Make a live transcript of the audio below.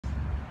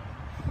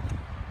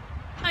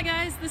Hi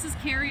guys, this is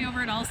Carrie over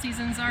at All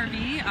Seasons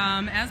RV.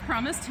 As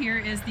promised, here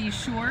is the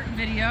short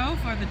video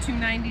for the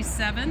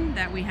 297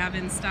 that we have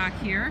in stock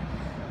here.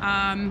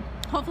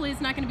 Hopefully it's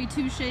not going to be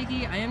too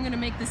shaky. I am going to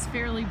make this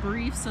fairly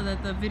brief so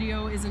that the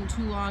video isn't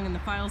too long and the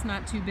file's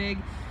not too big.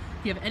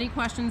 If you have any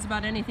questions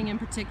about anything in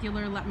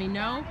particular, let me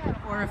know,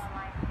 or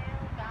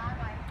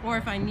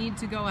if I need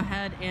to go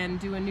ahead and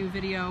do a new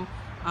video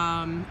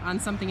on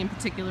something in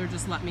particular,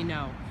 just let me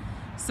know.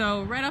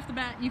 So right off the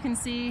bat, you can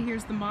see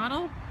here's the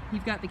model.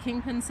 You've got the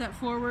kingpin set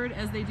forward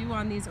as they do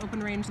on these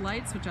open range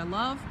lights, which I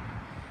love.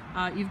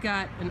 You've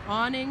got an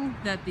awning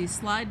that the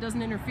slide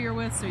doesn't interfere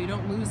with, so you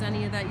don't lose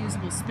any of that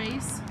usable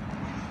space.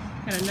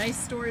 Got a nice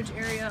storage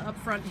area up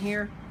front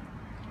here.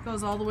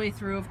 Goes all the way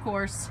through, of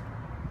course.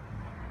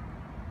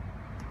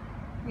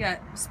 You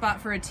got a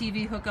spot for a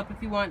TV hookup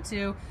if you want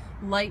to.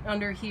 Light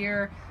under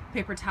here.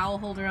 Paper towel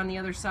holder on the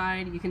other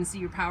side. You can see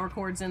your power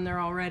cords in there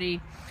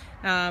already.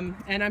 And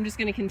I'm just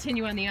going to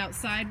continue on the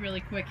outside really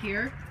quick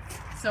here.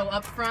 So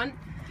up front,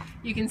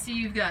 you can see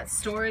you've got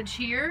storage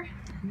here.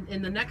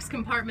 In the next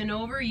compartment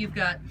over, you've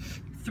got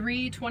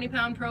 3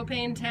 20-pound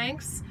propane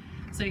tanks.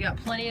 So you got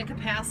plenty of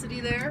capacity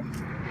there.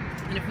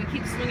 And if we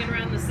keep swinging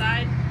around the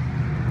side,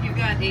 you've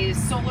got a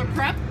solar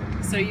prep.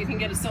 So you can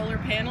get a solar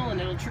panel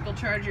and it'll trickle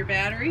charge your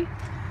battery.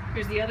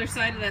 Here's the other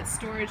side of that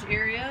storage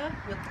area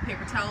with the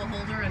paper towel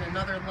holder and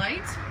another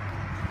light.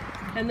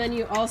 And then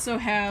you also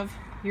have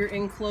your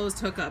enclosed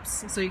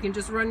hookups. So you can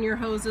just run your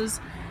hoses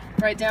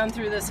right down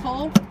through this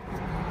hole.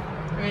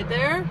 Right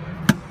there.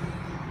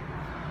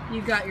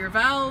 You've got your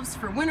valves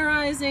for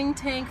winterizing,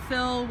 tank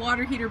fill,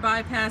 water heater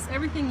bypass,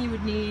 everything you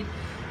would need.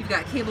 You've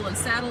got cable and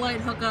satellite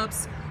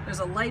hookups. There's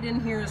a light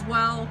in here as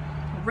well.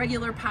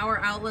 Regular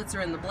power outlets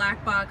are in the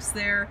black box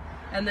there.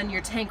 And then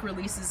your tank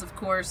releases, of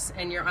course,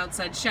 and your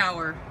outside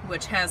shower,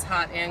 which has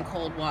hot and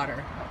cold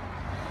water.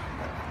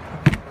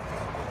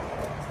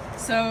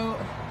 So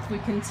if we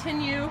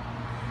continue,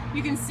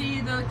 you can see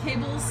the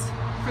cables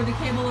for the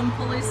cable and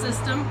pulley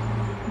system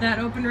that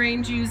Open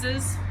Range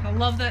uses. I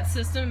love that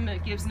system.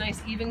 It gives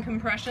nice even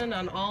compression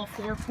on all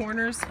 4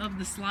 corners of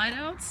the slide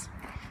outs.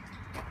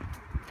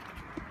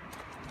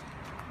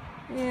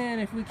 And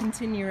if we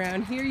continue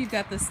around here, you've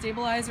got the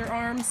stabilizer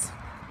arms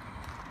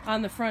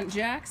on the front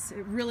jacks.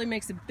 It really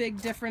makes a big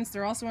difference.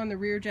 They're also on the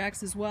rear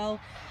jacks as well.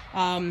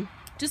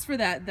 Just for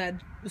that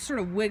sort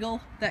of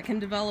wiggle that can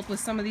develop with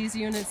some of these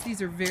units.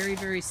 These are very,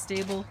 very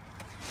stable.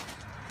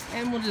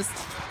 And we'll just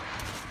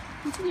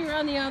continue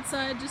around the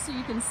outside just so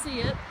you can see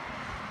it.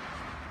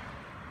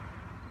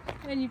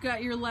 And you've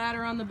got your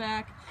ladder on the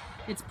back.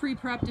 It's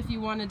pre-prepped if you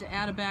wanted to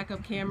add a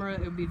backup camera. It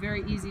would be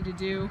very easy to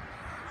do.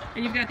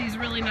 And you've got these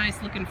really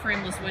nice looking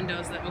frameless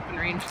windows that Open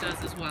Range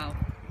does as well.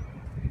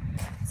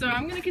 So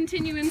I'm going to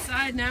continue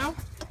inside now.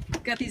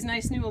 Got these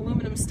nice new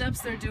aluminum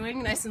steps they're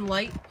doing, nice and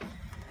light.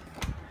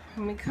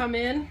 When we come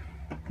in,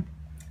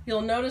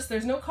 you'll notice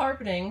there's no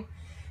carpeting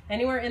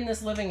anywhere in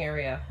this living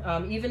area,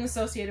 even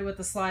associated with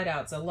the slide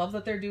outs. I love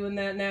that they're doing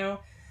that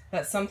now.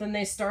 That's something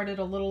they started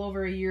a little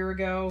over a year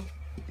ago.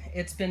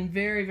 It's been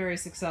very, very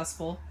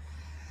successful.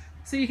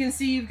 So you can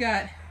see you've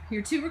got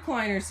your 2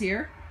 recliners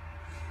here.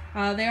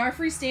 They are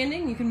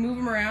freestanding. You can move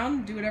them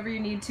around, do whatever you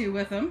need to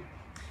with them.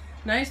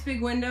 Nice big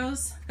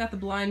windows. Got the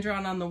blind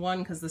drawn on the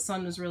one because the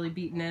sun was really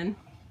beating in.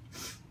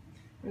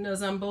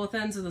 Windows on both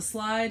ends of the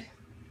slide.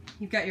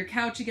 You've got your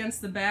couch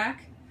against the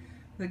back.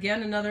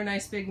 Again, another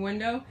nice big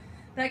window.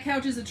 That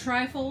couch is a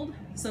trifold,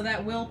 so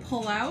that will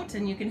pull out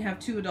and you can have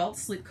 2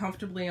 adults sleep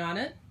comfortably on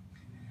it.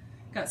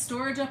 Got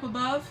storage up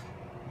above.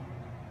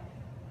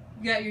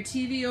 You got your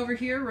TV over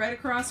here right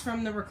across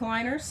from the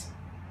recliners.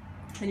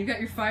 And you've got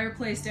your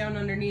fireplace down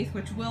underneath,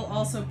 which will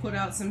also put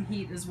out some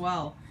heat as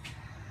well.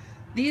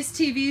 These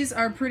TVs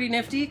are pretty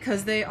nifty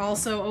because they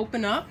also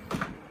open up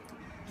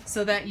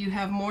so that you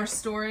have more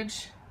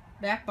storage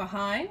back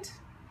behind.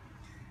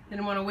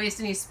 Didn't want to waste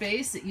any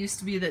space. It used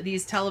to be that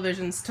these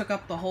televisions took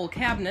up the whole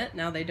cabinet.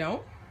 Now they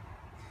don't.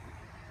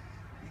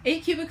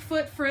 8 cubic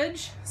foot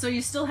fridge, so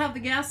you still have the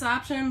gas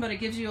option, but it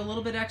gives you a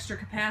little bit extra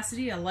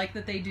capacity. I like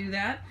that they do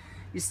that.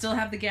 You still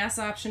have the gas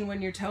option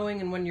when you're towing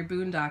and when you're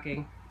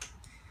boondocking.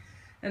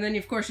 And then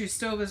of course your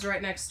stove is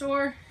right next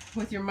door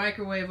with your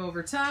microwave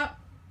over top.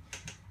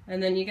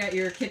 And then you got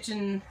your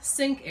kitchen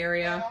sink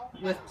area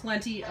with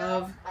plenty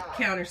of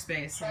counter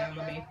space.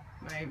 My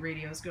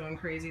radio's going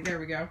crazy. There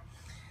we go.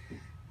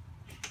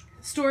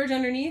 Storage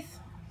underneath,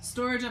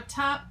 storage up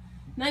top.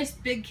 Nice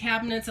big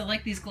cabinets. I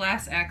like these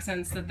glass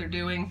accents that they're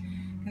doing.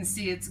 You can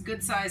see it's a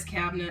good size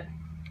cabinet.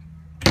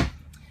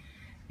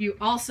 You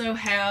also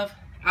have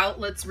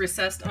outlets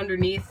recessed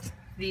underneath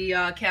the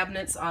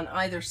cabinets on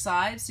either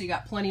side, so you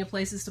got plenty of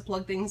places to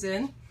plug things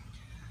in.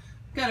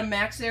 Got a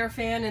max air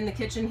fan in the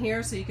kitchen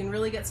here, so you can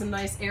really get some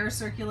nice air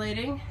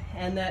circulating,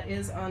 and that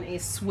is on a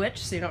switch,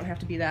 so you don't have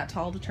to be that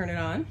tall to turn it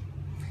on.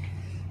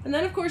 And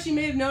then of course you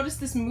may have noticed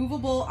this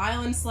movable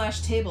island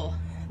 / table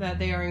that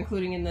they are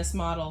including in this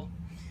model.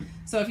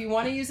 So if you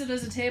want to use it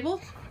as a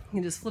table, you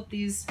can just flip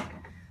these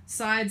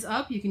sides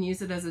up. You can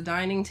use it as a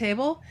dining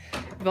table.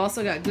 We've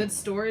also got good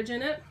storage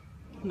in it.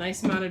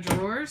 Nice amount of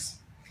drawers.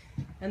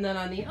 And then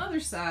on the other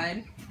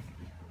side,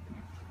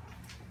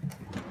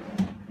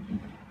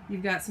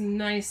 you've got some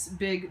nice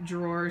big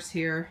drawers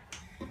here,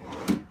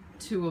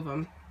 2 of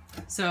them.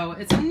 So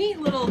it's a neat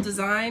little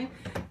design,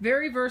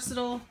 very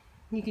versatile.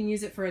 You can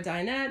use it for a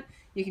dinette,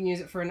 you can use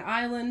it for an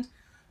island,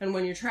 and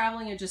when you're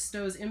traveling, it just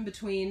stows in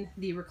between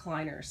the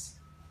recliners.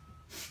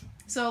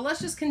 So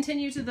let's just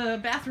continue to the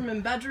bathroom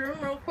and bedroom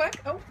real quick.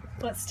 Oh,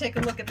 let's take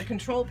a look at the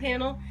control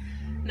panel.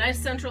 Nice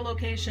central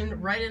location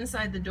right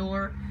inside the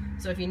door.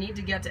 So if you need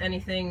to get to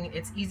anything,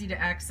 it's easy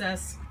to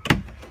access.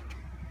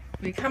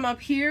 We come up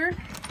here,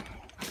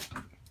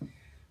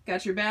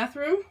 got your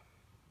bathroom.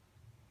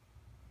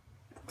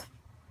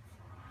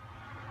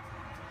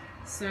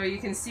 So you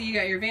can see you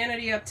got your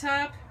vanity up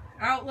top,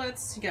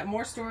 outlets, you got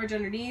more storage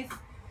underneath.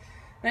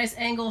 Nice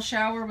angle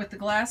shower with the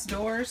glass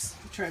doors.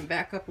 I'll try and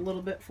back up a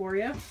little bit for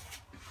you.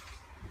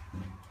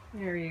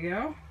 There you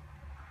go.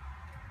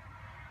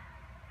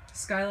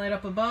 Skylight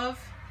up above,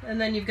 and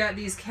then you've got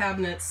these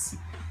cabinets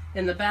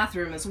in the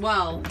bathroom as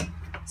well.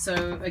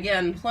 So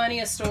again, plenty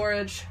of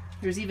storage.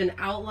 There's even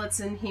outlets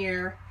in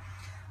here.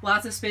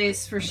 Lots of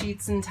space for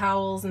sheets and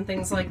towels and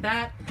things like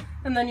that.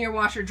 And then your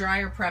washer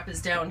dryer prep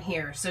is down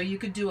here. So you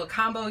could do a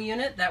combo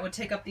unit that would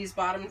take up these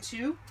bottom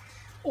 2,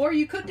 or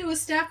you could do a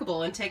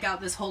stackable and take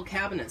out this whole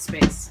cabinet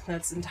space.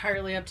 That's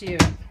entirely up to you.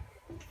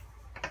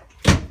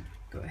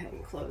 Go ahead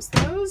and close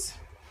those.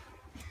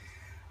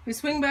 We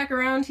swing back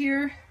around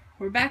here.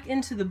 We're back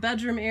into the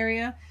bedroom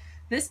area.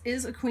 This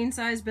is a queen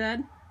size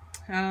bed.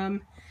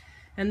 And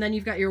then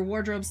you've got your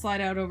wardrobe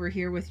slide out over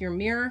here with your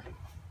mirror.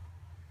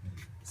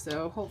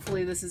 So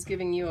hopefully this is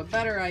giving you a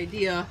better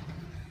idea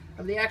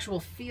of the actual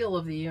feel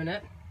of the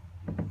unit.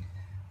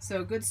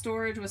 So good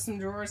storage with some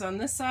drawers on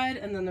this side,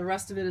 and then the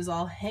rest of it is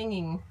all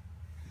hanging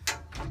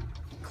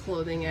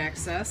clothing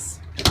access.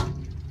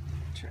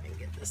 Try and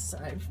get this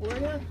side for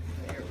you.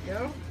 There we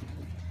go.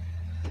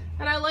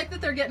 And I like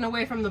that they're getting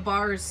away from the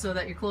bars so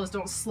that your clothes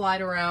don't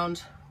slide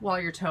around while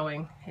you're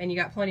towing. And you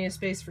got plenty of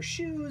space for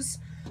shoes,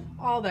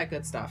 all that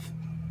good stuff.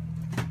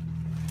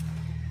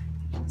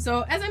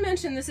 So as I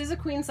mentioned, this is a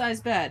queen size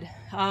bed.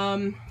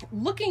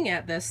 Looking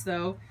at this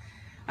though,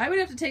 I would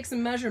have to take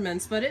some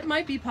measurements, but it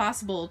might be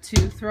possible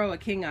to throw a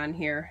king on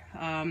here.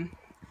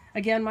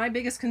 Again, my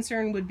biggest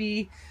concern would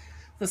be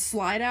the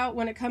slide out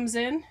when it comes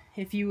in.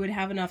 If you would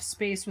have enough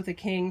space with a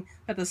king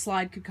that the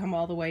slide could come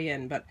all the way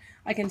in, but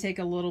I can take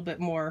a little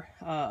bit more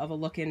of a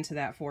look into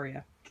that for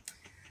you.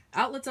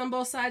 Outlets on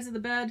both sides of the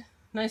bed,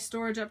 nice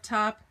storage up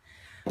top.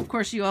 Of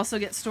course, you also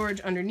get storage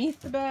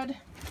underneath the bed.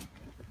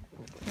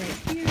 Right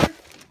here.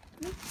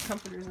 Oops,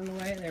 comforter's in the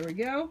way, there we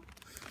go.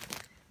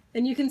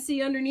 And you can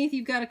see underneath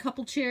you've got a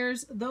couple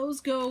chairs.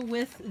 Those go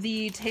with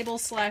the table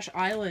 /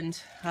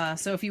 island.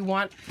 So if you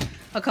want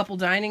a couple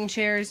dining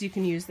chairs, you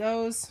can use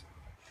those.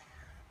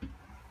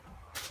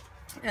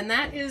 And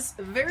that is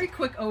a very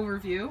quick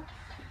overview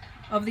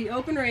of the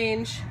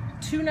OpenRange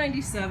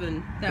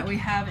 297 that we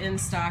have in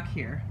stock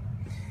here.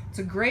 It's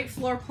a great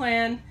floor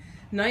plan,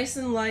 nice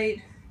and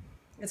light.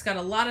 It's got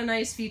a lot of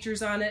nice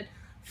features on it,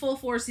 full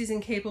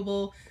 4-season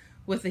capable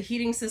with the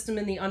heating system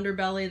in the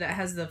underbelly that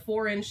has the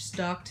 4-inch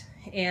duct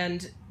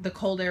and the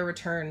cold air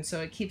return,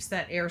 so it keeps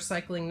that air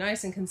cycling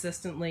nice and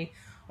consistently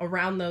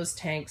around those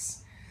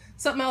tanks.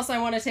 Something else I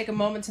want to take a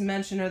moment to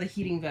mention are the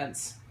heating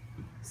vents.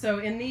 So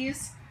in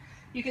these,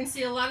 you can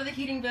see a lot of the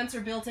heating vents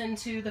are built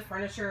into the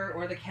furniture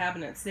or the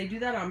cabinets. They do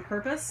that on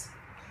purpose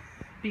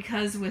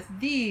because with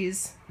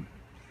these,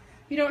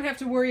 you don't have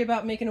to worry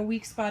about making a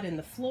weak spot in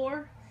the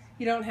floor.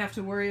 You don't have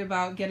to worry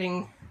about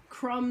getting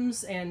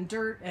crumbs and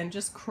dirt and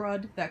just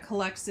crud that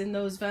collects in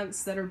those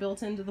vents that are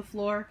built into the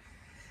floor.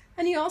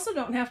 And you also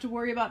don't have to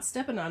worry about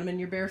stepping on them in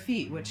your bare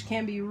feet, which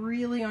can be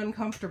really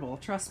uncomfortable.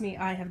 Trust me,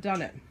 I have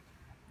done it.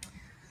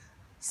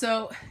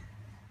 So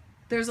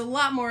there's a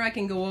lot more I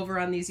can go over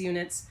on these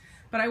units,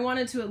 but I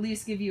wanted to at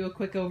least give you a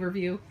quick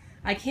overview.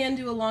 I can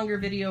do a longer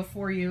video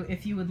for you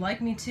if you would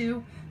like me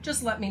to.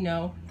 Just let me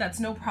know. That's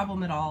no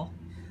problem at all.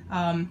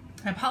 I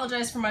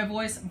apologize for my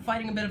voice. I'm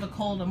fighting a bit of a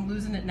cold. I'm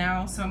losing it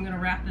now, so I'm going to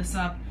wrap this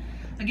up.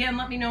 Again,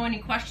 let me know any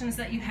questions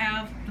that you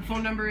have. The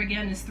phone number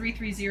again is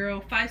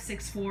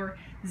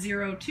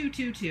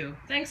 330-564-0222.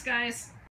 Thanks, guys.